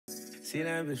See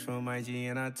that bitch from IG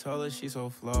and I told her she's so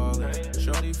flawless.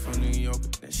 Shorty from New York,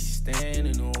 but then she staying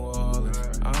in New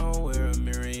Orleans. I don't wear a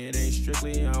mirror, it ain't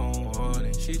strictly, I don't want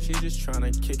it. She just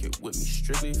tryna kick it with me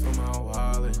strictly for my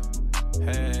wallet.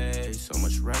 Hey, so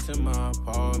much rats in my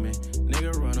apartment.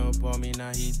 Nigga run up on me,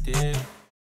 now he did.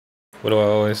 What do I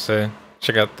always say?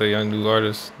 Check out the young new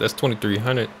artist. That's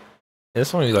 2300.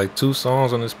 It's only like 2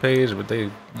 songs on this page, but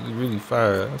they really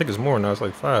fire. I think it's more now. It's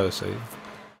like 5, say.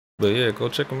 But yeah, go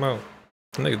check them out.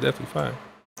 The nigga definitely fire.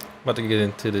 About to get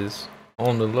into this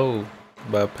On the Low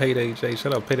by PayDayJay.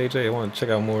 Shout out PayDayJay. I want to check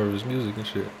out more of his music and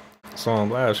shit. Saw him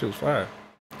live. Shit was fire.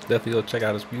 Definitely go check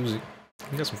out his music.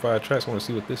 He got some fire tracks. I want to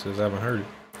see what this is. I haven't heard it.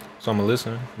 So I'm gonna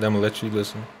listen. Then I'm gonna let you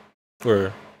listen. Or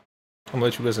I'm gonna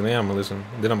let you listen, and I'm gonna listen.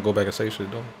 Then I'm gonna go back and say shit.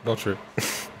 Don't trip.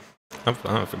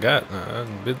 I forgot.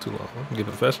 I've been too long. I'm gonna get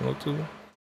professional too.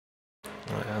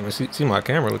 I mean, see my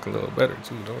camera look a little better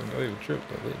too. Don't even trip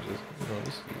though. They just, you know,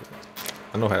 this,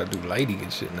 I know how to do lighting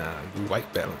and shit now. I do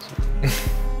white balance.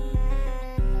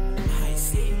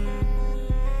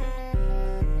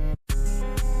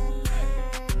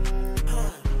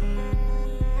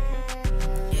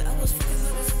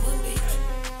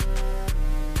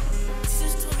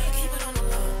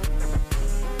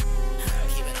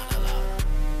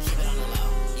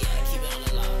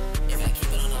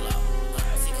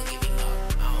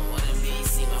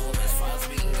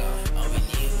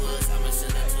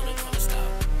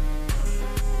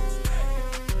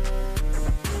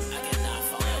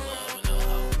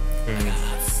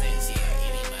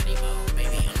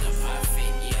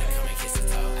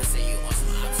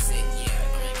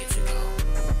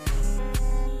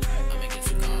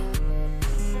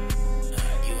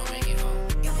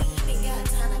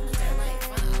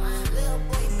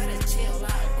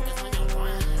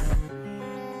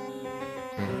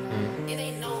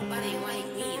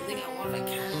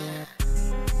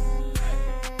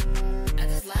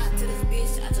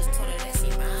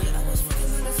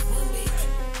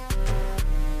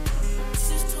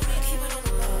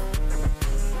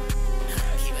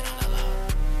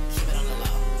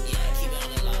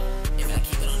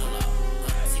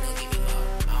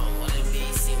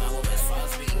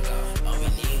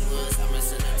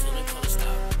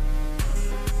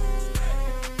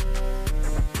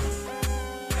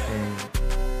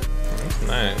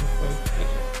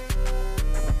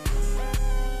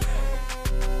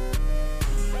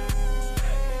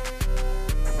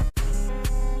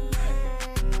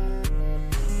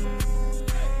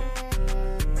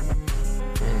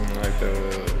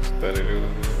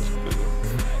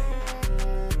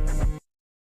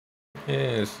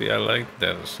 Yeah, see, I like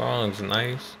that. The song's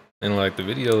nice, and like the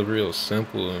video is real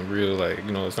simple and real, like,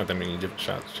 you know, it's not that many different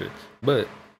shots and shit, but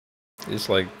it's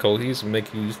like cohesive,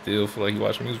 making you still feel like you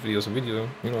watch music videos and video,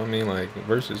 you know what I mean? Like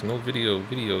versus no video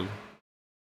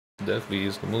definitely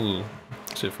is the move.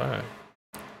 Shit fire.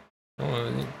 I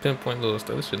want to pinpoint little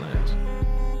stuff. This shit nice.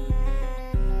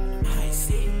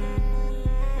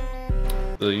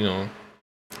 You know,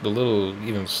 the little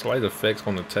even slight effects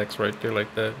on the text right there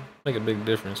like that make a big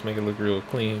difference. Make it look real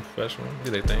clean, professional. Do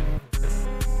they think?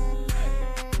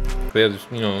 They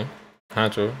just, you know,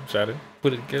 Honcho shot it,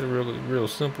 put it together real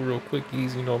simple, real quick,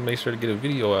 easy. You know, make sure to get a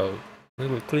video out. It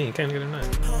look clean. Can't get it nice.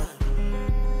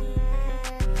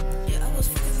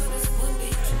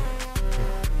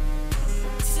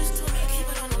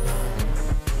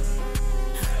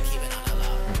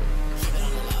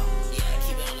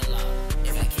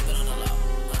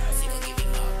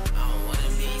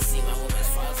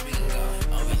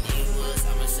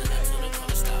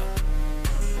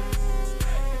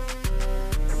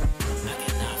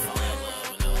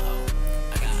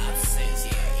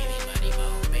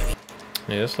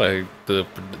 Yeah, it's like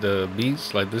the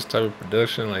beats, like this type of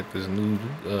production, like this new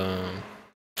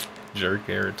jerk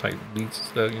era type beats and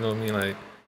stuff. You know what I mean? Like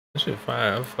that shit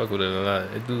fire. I fuck with it a lot.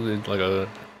 It do it like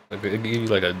it give you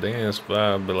like a dance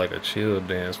vibe, but like a chill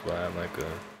dance vibe, like a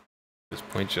just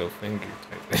point your finger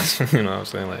type. You know what I'm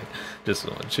saying? Like just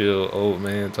a chill old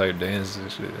man type dances and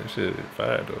shit. That shit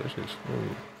fire though. That shit's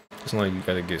smooth. It's not like you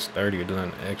gotta get sturdy or do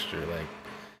nothing extra. Like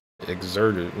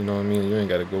exerted, you know what I mean? You ain't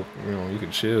gotta go, you know, you can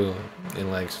chill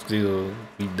and like still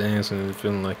be dancing and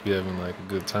feeling like you're having like a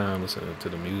good time listening to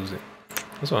the music.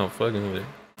 That's why I'm fucking with it.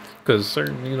 Cause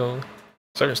certain, you know,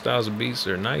 certain styles of beats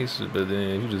are nice, but then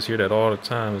if you just hear that all the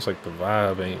time, it's like the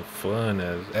vibe ain't fun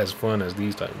as fun as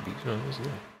these type of beats, you know what I'm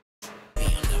saying?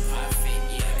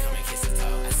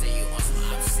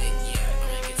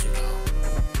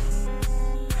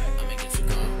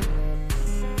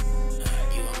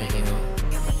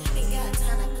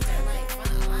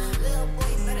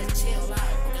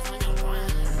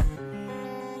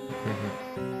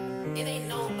 Yeah,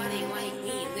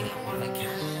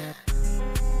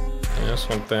 that's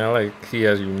one thing I like. He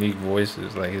has unique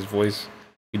voices. Like his voice,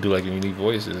 he do like unique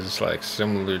voices. It's like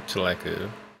similar to like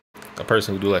a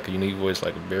person who do like a unique voice,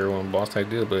 like a Bear One Boss type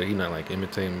deal, but he not like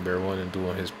imitating Bear One and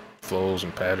doing his flows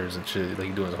and patterns and shit. Like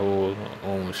he doing his whole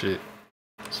own shit.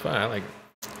 It's fine. I like it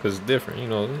because it's different, you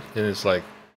know. And it's like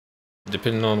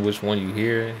depending on which one you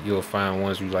hear, you'll find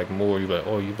ones you like more. You like,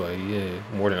 oh, you like, yeah,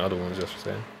 more than other ones. Just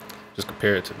saying, just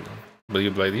comparatively. But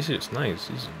you'll be like, these shit's nice.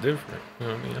 These are different. You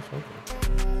know what I mean? I fuck with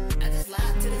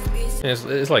it.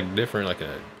 It's like different, like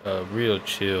a real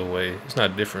chill way. It's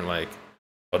not different like,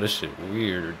 oh, this shit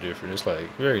weird or different. It's like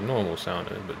very normal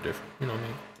sounding, but different. You know what I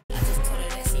mean?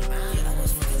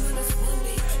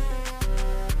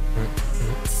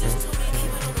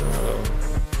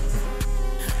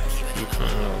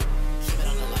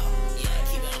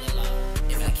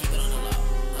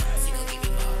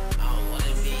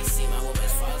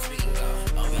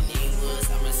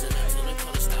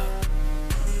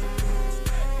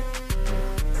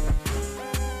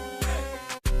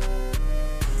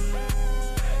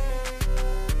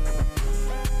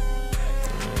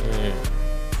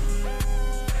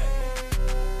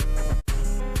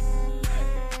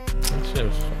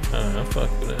 I fuck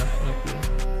with it. I fuck with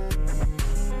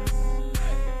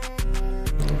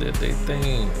it. Did they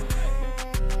thing?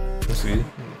 Let's see,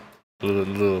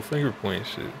 little finger point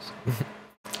shits.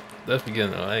 That's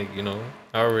beginning to like, you know.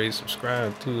 I already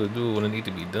subscribed to it, do what I need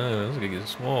to be done. It's gonna get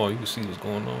small. You can see what's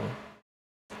going on.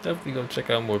 Definitely go check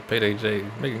out more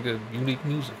PayDayJay, making good, unique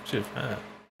music. Shit fine.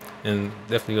 And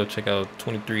definitely go check out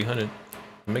 2300.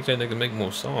 Make that nigga make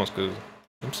more songs, cause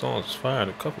them songs is fire.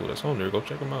 The couple that's on there, go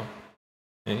check them out.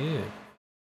 And yeah,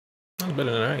 that's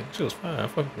better than alright. Shit was fine. I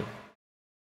fuck with it.